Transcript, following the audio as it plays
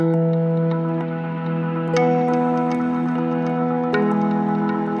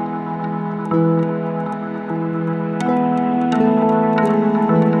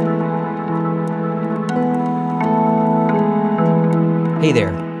Hey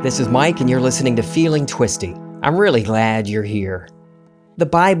there, this is Mike, and you're listening to Feeling Twisty. I'm really glad you're here. The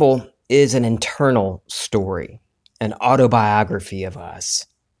Bible is an internal story, an autobiography of us.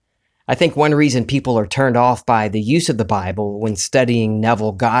 I think one reason people are turned off by the use of the Bible when studying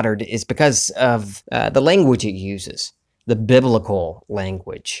Neville Goddard is because of the language it uses, the biblical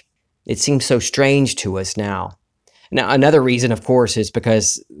language. It seems so strange to us now. Now, another reason, of course, is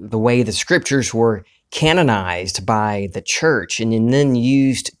because the way the scriptures were canonized by the church and then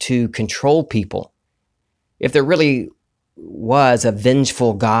used to control people. If there really was a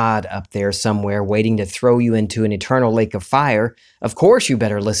vengeful God up there somewhere waiting to throw you into an eternal lake of fire, of course you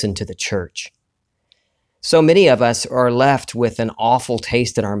better listen to the church. So many of us are left with an awful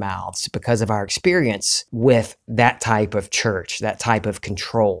taste in our mouths because of our experience with that type of church, that type of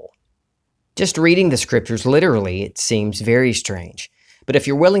control. Just reading the scriptures literally, it seems very strange. But if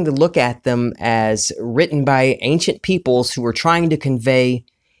you're willing to look at them as written by ancient peoples who were trying to convey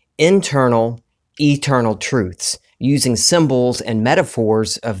internal, eternal truths, using symbols and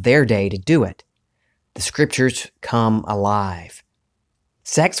metaphors of their day to do it, the scriptures come alive.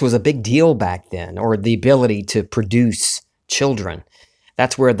 Sex was a big deal back then, or the ability to produce children.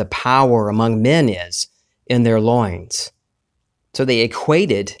 That's where the power among men is, in their loins. So they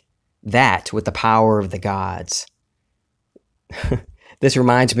equated that with the power of the gods. This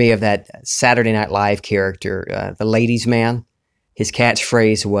reminds me of that Saturday Night Live character, the ladies' man. His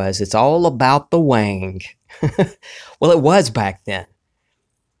catchphrase was, "It's all about the wang." Well, it was back then.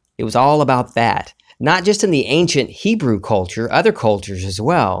 It was all about that. Not just in the ancient Hebrew culture, other cultures as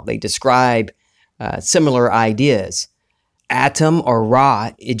well. They describe similar ideas. Atum or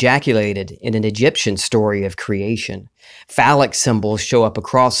Ra ejaculated in an Egyptian story of creation. Phallic symbols show up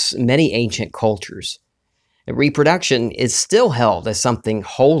across many ancient cultures. Reproduction is still held as something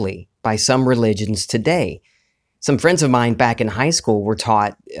holy by some religions today. Some friends of mine back in high school were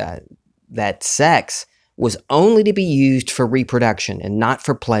taught that sex was only to be used for reproduction and not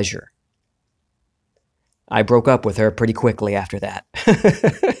for pleasure. I broke up with her pretty quickly after that.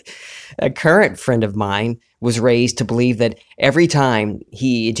 A current friend of mine was raised to believe that every time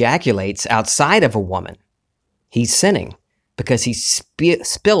he ejaculates outside of a woman, he's sinning because he's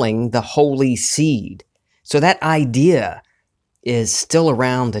spilling the holy seed. So that idea is still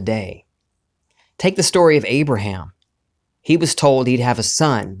around today. Take the story of Abraham. He was told he'd have a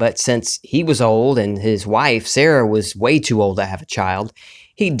son, but since he was old and his wife, Sarah, was way too old to have a child,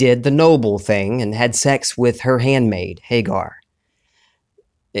 he did the noble thing and had sex with her handmaid, Hagar.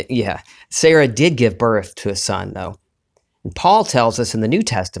 Yeah, Sarah did give birth to a son, though. And Paul tells us in the New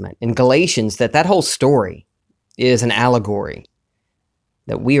Testament, in Galatians, that whole story is an allegory,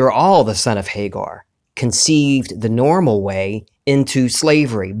 that we are all the son of Hagar, conceived the normal way into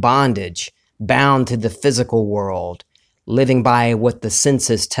slavery, bondage, bound to the physical world, living by what the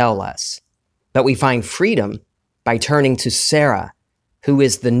senses tell us. But we find freedom by turning to Sarah, who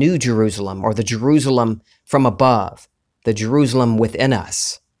is the new Jerusalem, or the Jerusalem from above, the Jerusalem within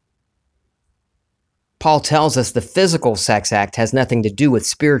us. Paul tells us the physical sex act has nothing to do with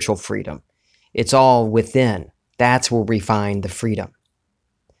spiritual freedom. It's all within. That's where we find the freedom.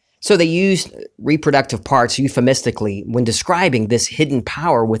 So they used reproductive parts euphemistically when describing this hidden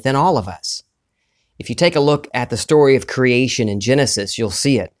power within all of us. If you take a look at the story of creation in Genesis, you'll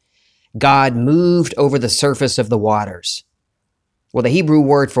see it. God moved over the surface of the waters. Well, the Hebrew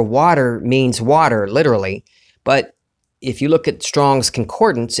word for water means water, literally, but if you look at Strong's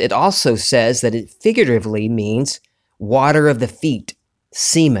Concordance, it also says that it figuratively means water of the feet,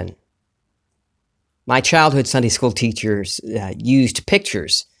 semen. My childhood Sunday school teachers used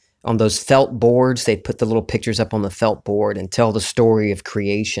pictures on those felt boards. They'd put the little pictures up on the felt board and tell the story of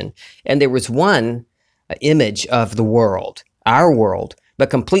creation. And there was one image of the world, our world,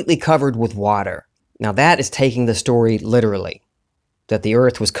 but completely covered with water. Now that is taking the story literally, that the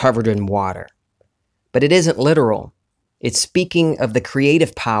earth was covered in water. But it isn't literal. It's speaking of the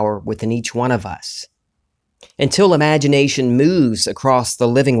creative power within each one of us. Until imagination moves across the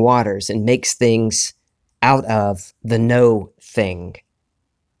living waters and makes things out of the no thing,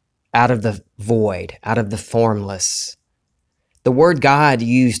 out of the void, out of the formless. The word God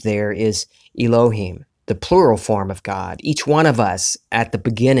used there is Elohim, the plural form of God. Each one of us at the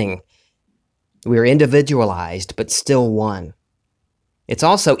beginning, we are individualized, but still one. It's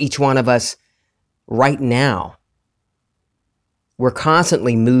also each one of us right now. We're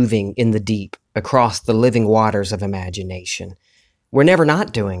constantly moving in the deep across the living waters of imagination. We're never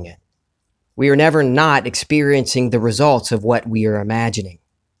not doing it. We are never not experiencing the results of what we are imagining.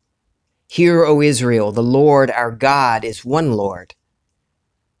 Hear, O Israel, the Lord our God is one Lord.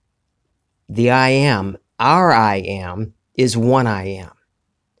 The I am, our I am, is one I am.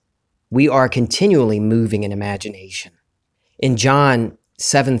 We are continually moving in imagination. In John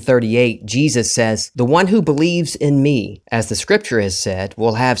 7:38, Jesus says, "The one who believes in me, as the scripture has said,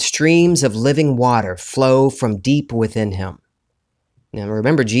 will have streams of living water flow from deep within him." Now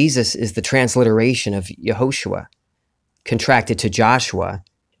remember, Jesus is the transliteration of Yehoshua, contracted to Joshua,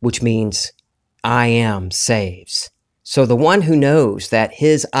 which means I am saves. So the one who knows that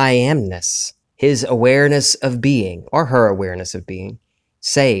his I amness, his awareness of being, or her awareness of being,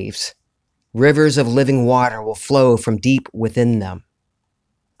 saves, rivers of living water will flow from deep within them.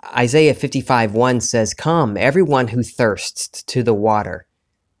 Isaiah 55:1 says, "Come, everyone who thirsts to the water.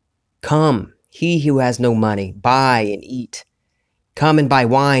 Come, he who has no money, buy and eat. Come and buy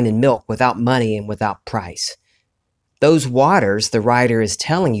wine and milk without money and without price." Those waters the writer is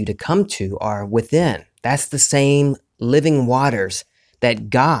telling you to come to are within. That's the same living waters that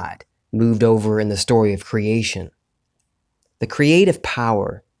God moved over in the story of creation. The creative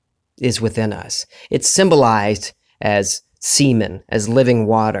power is within us. It's symbolized as semen, as living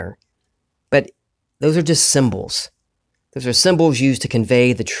water. But those are just symbols. Those are symbols used to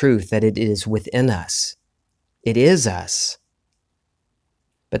convey the truth that it is within us. It is us.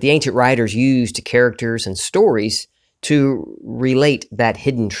 But the ancient writers used characters and stories to relate that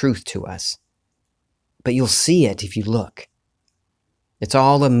hidden truth to us. But you'll see it if you look. It's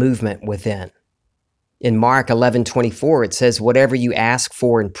all a movement within. In Mark 11:24, it says, "Whatever you ask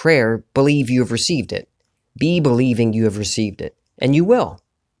for in prayer, believe you have received it. Be believing you have received it, and you will."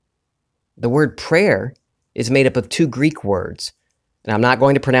 The word prayer is made up of two Greek words, and I'm not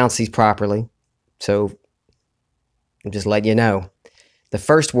going to pronounce these properly, so I'm just letting you know. The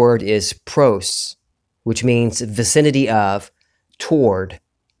first word is pros, which means vicinity of, toward,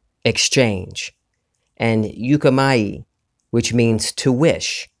 exchange, and eukomai, which means to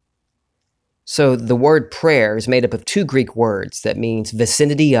wish. So the word prayer is made up of two Greek words that means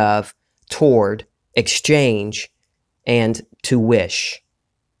vicinity of, toward, exchange, and to wish.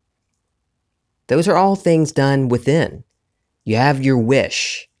 Those are all things done within. You have your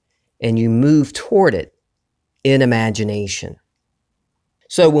wish, and you move toward it in imagination.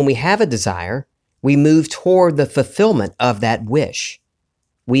 So when we have a desire, we move toward the fulfillment of that wish.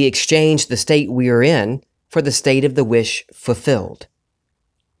 We exchange the state we are in for the state of the wish fulfilled.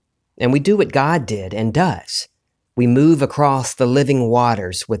 And we do what God did and does. We move across the living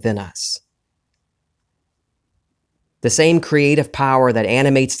waters within us. The same creative power that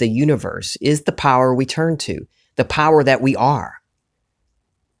animates the universe is the power we turn to, the power that we are,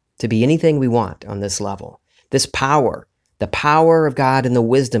 to be anything we want on this level. This power, the power of God and the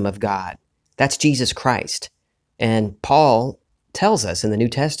wisdom of God, that's Jesus Christ. And Paul tells us in the New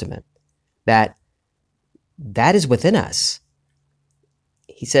Testament that that is within us.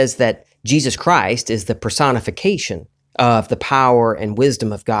 He says that Jesus Christ is the personification of the power and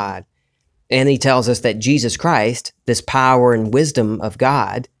wisdom of God. And he tells us that Jesus Christ, this power and wisdom of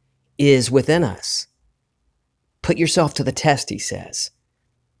God, is within us. Put yourself to the test, he says.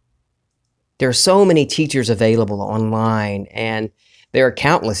 There are so many teachers available online, and there are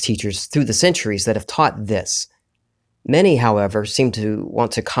countless teachers through the centuries that have taught this. Many, however, seem to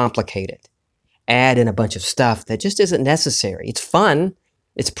want to complicate it, add in a bunch of stuff that just isn't necessary. It's fun.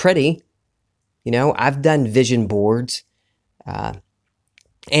 It's pretty. You know, I've done vision boards,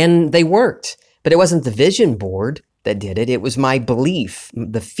 and they worked, but it wasn't the vision board that did it. It was my belief,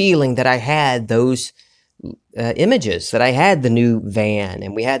 the feeling that I had those images, that I had the new van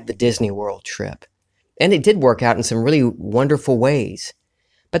and we had the Disney World trip. And it did work out in some really wonderful ways,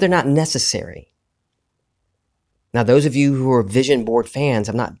 but they're not necessary. Now, those of you who are vision board fans,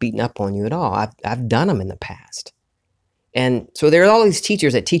 I'm not beating up on you at all. I've done them in the past. And so there are all these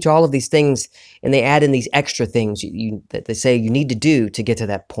teachers that teach all of these things, and they add in these extra things that they say you need to do to get to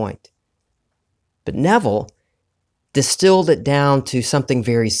that point. But Neville distilled it down to something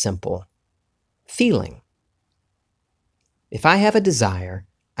very simple: feeling. If I have a desire,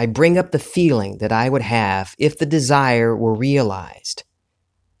 I bring up the feeling that I would have if the desire were realized.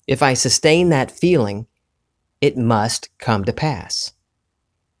 If I sustain that feeling, it must come to pass.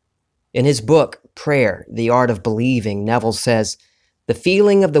 In his book, Prayer, The Art of Believing, Neville says, "The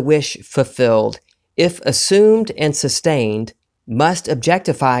feeling of the wish fulfilled, if assumed and sustained, must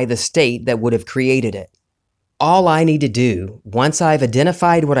objectify the state that would have created it. All I need to do, once I've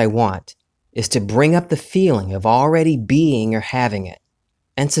identified what I want, is to bring up the feeling of already being or having it,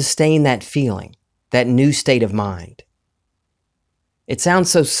 and sustain that feeling, that new state of mind." It sounds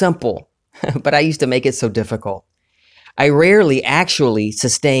so simple, but I used to make it so difficult. I rarely actually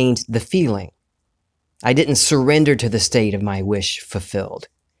sustained the feeling. I didn't surrender to the state of my wish fulfilled.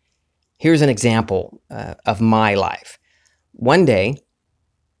 Here's an example of my life. One day,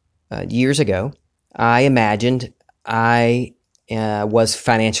 years ago, I imagined I was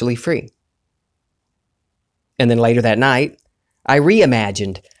financially free. And then later that night, I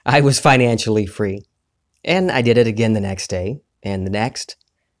reimagined I was financially free. And I did it again the next day, and the next,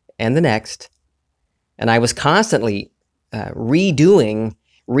 and the next. And I was constantly reimagining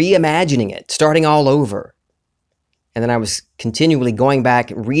it, starting all over. And then I was continually going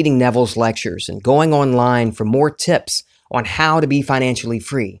back, reading Neville's lectures and going online for more tips on how to be financially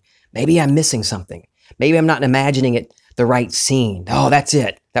free. Maybe I'm missing something. Maybe I'm not imagining it the right scene. Oh, that's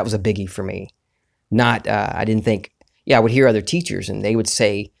it. That was a biggie for me. I didn't think, I would hear other teachers and they would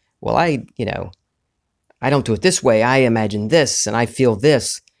say, well, I don't do it this way. I imagine this and I feel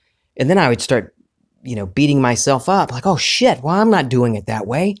this. And then I would start, beating myself up like, oh shit, well, I'm not doing it that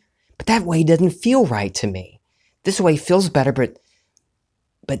way. But that way doesn't feel right to me. This way feels better, but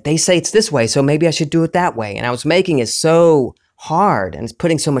they say it's this way, so maybe I should do it that way. And I was making it so hard and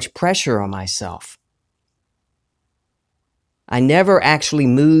putting so much pressure on myself. I never actually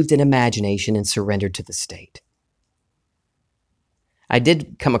moved in imagination and surrendered to the state. I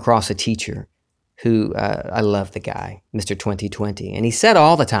did come across a teacher who, I love the guy, Mr. 2020, and he said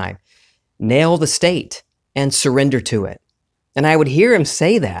all the time, nail the state and surrender to it. And I would hear him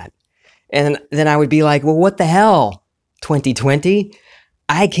say that. And then I would be like, well, what the hell, 2020?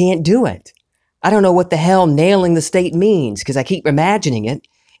 I can't do it. I don't know what the hell nailing the state means because I keep imagining it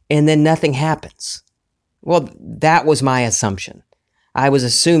and then nothing happens. Well, that was my assumption. I was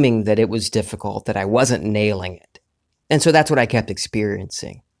assuming that it was difficult, that I wasn't nailing it. And so that's what I kept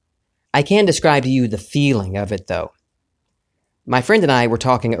experiencing. I can describe to you the feeling of it, though. My friend and I were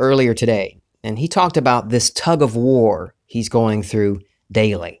talking earlier today, and he talked about this tug of war he's going through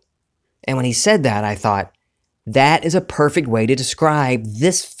daily. And when he said that, I thought, that is a perfect way to describe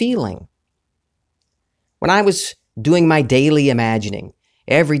this feeling. When I was doing my daily imagining,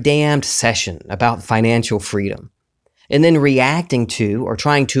 every damned session about financial freedom, and then reacting to or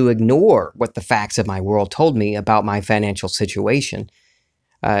trying to ignore what the facts of my world told me about my financial situation,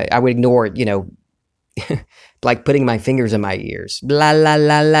 I would ignore it, like putting my fingers in my ears. Blah, la,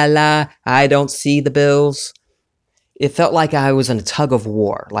 la, la, la. I don't see the bills. It felt like I was in a tug of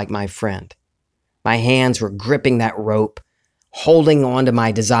war, like my friend. My hands were gripping that rope, holding on to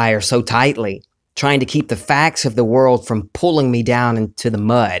my desire so tightly, trying to keep the facts of the world from pulling me down into the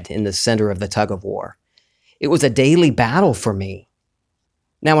mud in the center of the tug of war. It was a daily battle for me.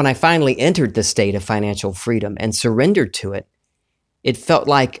 Now, when I finally entered the state of financial freedom and surrendered to it, it felt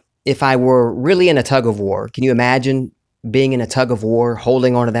like if I were really in a tug of war. Can you imagine being in a tug of war,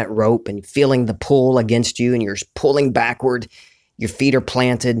 holding onto that rope and feeling the pull against you and you're pulling backward, your feet are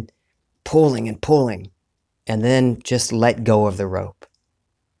planted, pulling and pulling, and then just let go of the rope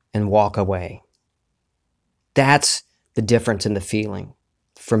and walk away. That's the difference in the feeling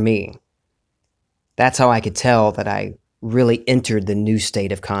for me. That's how I could tell that I really entered the new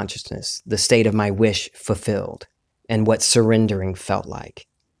state of consciousness, the state of my wish fulfilled, and what surrendering felt like.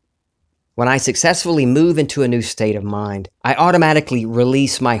 When I successfully move into a new state of mind, I automatically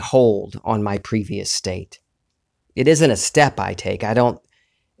release my hold on my previous state. It isn't a step I take. I don't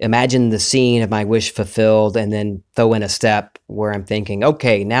imagine the scene of my wish fulfilled and then throw in a step where I'm thinking,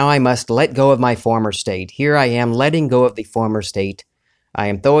 okay, now I must let go of my former state. Here I am letting go of the former state. I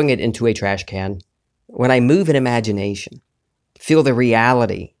am throwing it into a trash can. When I move in imagination, feel the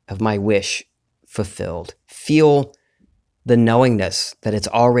reality of my wish fulfilled. Feel the knowingness that it's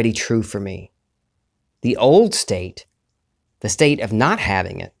already true for me. The old state, the state of not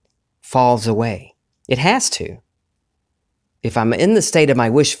having it, falls away. It has to. If I'm in the state of my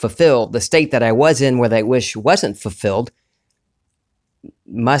wish fulfilled, the state that I was in where that wish wasn't fulfilled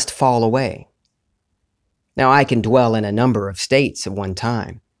must fall away. Now, I can dwell in a number of states at one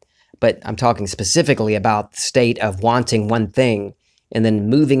time, but I'm talking specifically about the state of wanting one thing and then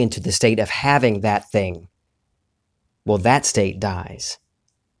moving into the state of having that thing. Well, that state dies.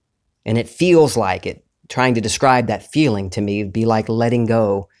 And it feels like it. Trying to describe that feeling to me would be like letting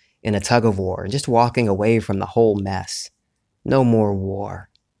go in a tug of war and just walking away from the whole mess. No more war,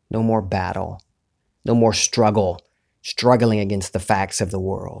 no more battle, no more struggling against the facts of the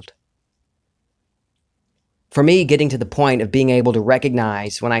world. For me, getting to the point of being able to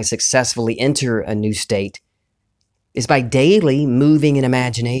recognize when I successfully enter a new state is by daily moving in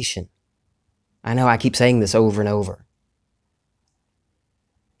imagination. I know I keep saying this over and over.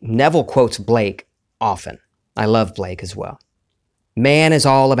 Neville quotes Blake often. I love Blake as well. Man is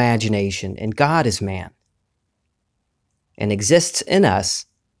all imagination, and God is man, and exists in us,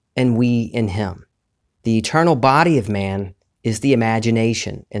 and we in him. The eternal body of man is the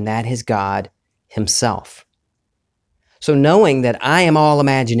imagination, and that is God himself. So knowing that I am all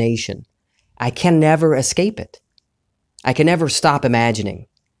imagination, I can never escape it. I can never stop imagining.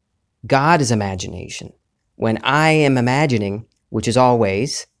 God is imagination. When I am imagining, which is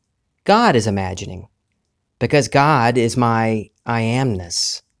always, God is imagining. Because God is my I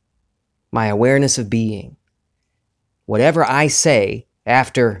amness, my awareness of being. Whatever I say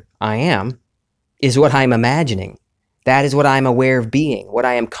after I am is what I'm imagining. That is what I'm aware of being, what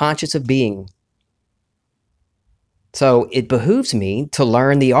I am conscious of being. So it behooves me to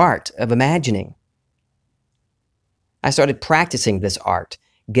learn the art of imagining. I started practicing this art,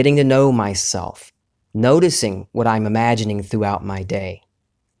 getting to know myself, noticing what I'm imagining throughout my day.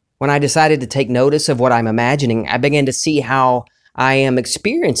 When I decided to take notice of what I'm imagining, I began to see how I am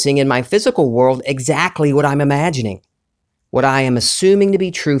experiencing in my physical world exactly what I'm imagining, what I am assuming to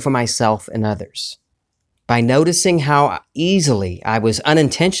be true for myself and others. By noticing how easily I was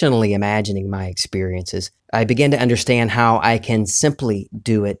unintentionally imagining my experiences, I began to understand how I can simply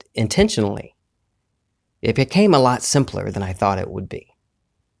do it intentionally. It became a lot simpler than I thought it would be.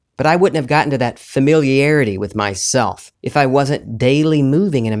 But I wouldn't have gotten to that familiarity with myself if I wasn't daily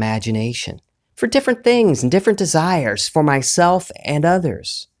moving in imagination for different things and different desires for myself and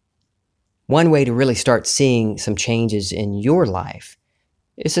others. One way to really start seeing some changes in your life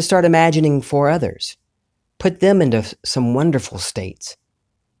is to start imagining for others. Put them into some wonderful states.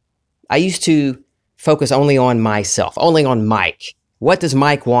 I used to focus only on myself, only on Mike. What does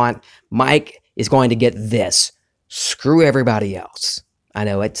Mike want? Mike is going to get this. Screw everybody else. I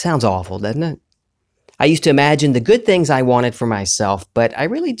know it sounds awful, doesn't it? I used to imagine the good things I wanted for myself, but I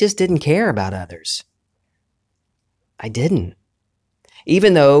really just didn't care about others. I didn't.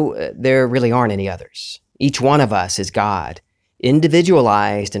 Even though there really aren't any others. Each one of us is God,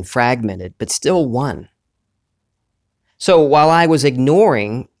 individualized and fragmented, but still one. So while I was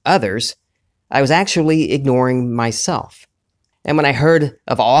ignoring others, I was actually ignoring myself. And when I heard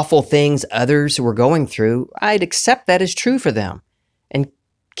of awful things others were going through, I'd accept that as true for them and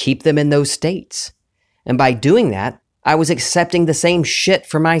keep them in those states. And by doing that, I was accepting the same shit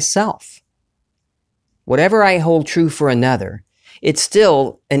for myself. Whatever I hold true for another, it's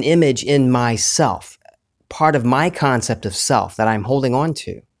still an image in myself, part of my concept of self that I'm holding on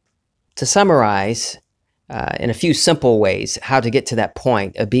to. To summarize, in a few simple ways, how to get to that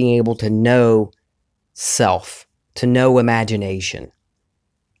point of being able to know self, to know imagination,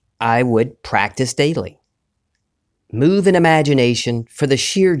 I would practice daily. Move in imagination for the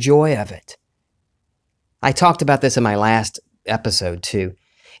sheer joy of it. I talked about this in my last episode too.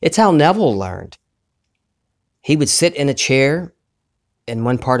 It's how Neville learned. He would sit in a chair in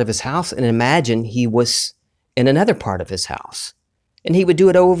one part of his house and imagine he was in another part of his house. And he would do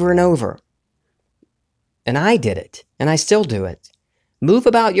it over and over. And I did it, and I still do it. Move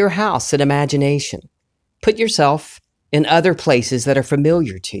about your house in imagination. Put yourself in other places that are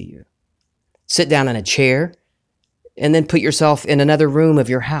familiar to you. Sit down in a chair, and then put yourself in another room of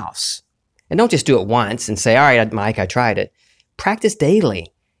your house. And don't just do it once and say, all right, Mike, I tried it. Practice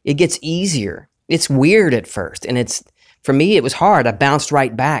daily. It gets easier. It's weird at first, and for me, it was hard. I bounced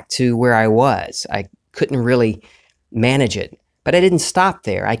right back to where I was. I couldn't really manage it, but I didn't stop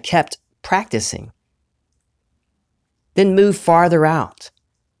there. I kept practicing. Then move farther out.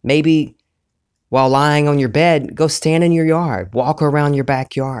 Maybe while lying on your bed, go stand in your yard, walk around your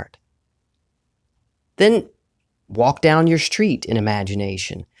backyard. Then walk down your street in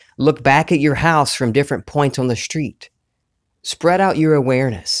imagination. Look back at your house from different points on the street. Spread out your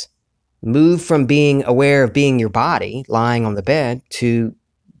awareness. Move from being aware of being your body, lying on the bed, to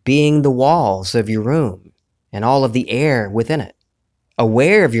being the walls of your room and all of the air within it.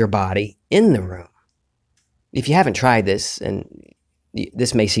 Aware of your body in the room. If you haven't tried this, and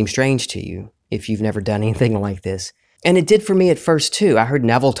this may seem strange to you if you've never done anything like this, and it did for me at first too. I heard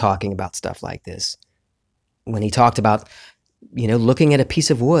Neville talking about stuff like this when he talked about, looking at a piece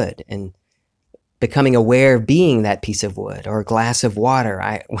of wood and becoming aware of being that piece of wood or a glass of water.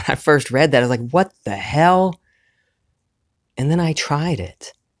 When I first read that, I was like, what the hell? And then I tried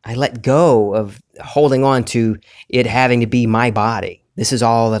it. I let go of holding on to it having to be my body. This is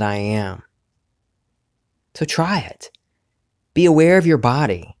all that I am. So try it. Be aware of your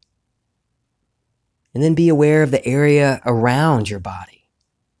body. And then be aware of the area around your body,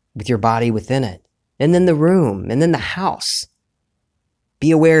 with your body within it. And then the room, and then the house.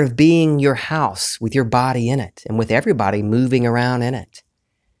 Be aware of being your house with your body in it and with everybody moving around in it.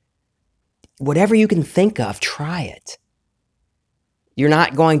 Whatever you can think of, try it. You're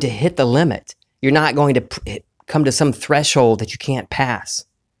not going to hit the limit. You're not going to come to some threshold that you can't pass.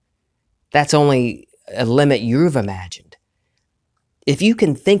 That's only a limit you've imagined. If you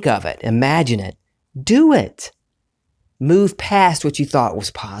can think of it, imagine it, do it. Move past what you thought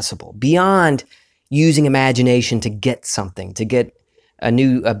was possible, beyond using imagination to get something, to get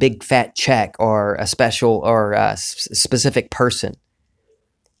a big fat check or a special or a specific person.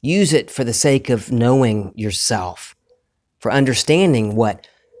 Use it for the sake of knowing yourself, for understanding what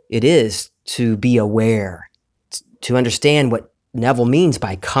it is to be aware, to understand what Neville means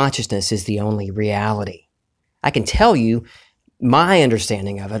by consciousness is the only reality. I can tell you my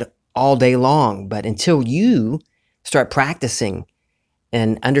understanding of it all day long, but until you start practicing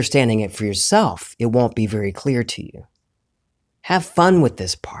and understanding it for yourself, it won't be very clear to you. Have fun with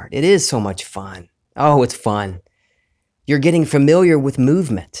this part. It is so much fun. Oh, it's fun. You're getting familiar with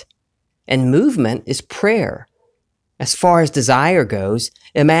movement, and movement is prayer. As far as desire goes,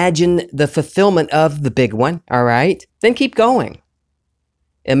 imagine the fulfillment of the big one, all right? Then keep going.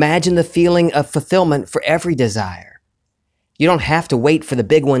 Imagine the feeling of fulfillment for every desire. You don't have to wait for the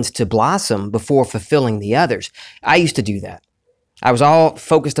big ones to blossom before fulfilling the others. I used to do that. I was all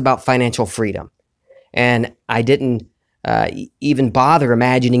focused about financial freedom, and I didn't even bother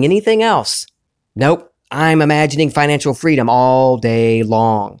imagining anything else. Nope, I'm imagining financial freedom all day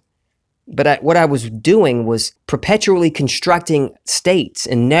long. But what I was doing was perpetually constructing states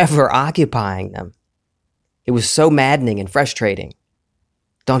and never occupying them. It was so maddening and frustrating.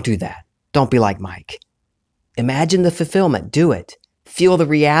 Don't do that. Don't be like Mike. Imagine the fulfillment. Do it. Feel the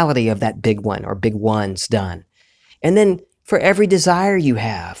reality of that big one or big ones done. And then for every desire you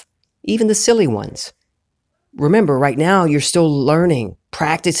have, even the silly ones, remember, right now you're still learning,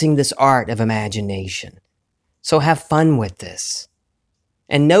 practicing this art of imagination. So have fun with this.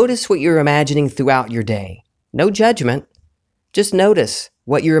 And notice what you're imagining throughout your day. No judgment. Just notice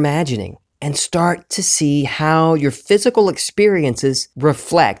what you're imagining and start to see how your physical experiences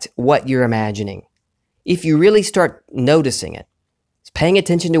reflect what you're imagining. If you really start noticing it, paying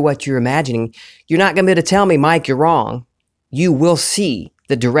attention to what you're imagining, you're not going to be able to tell me, Mike, you're wrong. You will see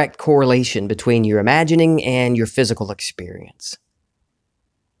the direct correlation between your imagining and your physical experience.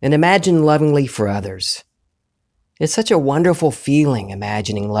 And imagine lovingly for others. It's such a wonderful feeling,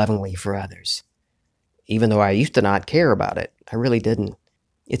 imagining lovingly for others. Even though I used to not care about it. I really didn't.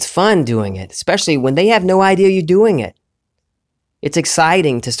 It's fun doing it, especially when they have no idea you're doing it. It's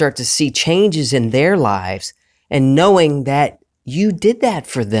exciting to start to see changes in their lives and knowing that you did that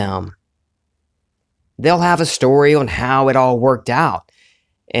for them. They'll have a story on how it all worked out,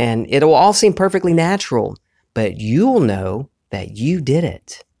 and it'll all seem perfectly natural, but you'll know that you did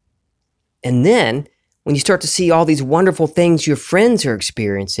it. And then, when you start to see all these wonderful things your friends are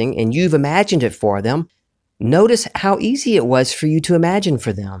experiencing and you've imagined it for them, notice how easy it was for you to imagine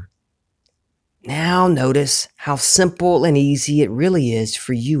for them. Now notice how simple and easy it really is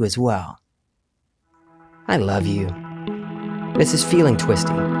for you as well. I love you. This is Feeling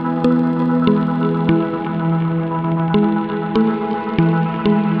Twisty.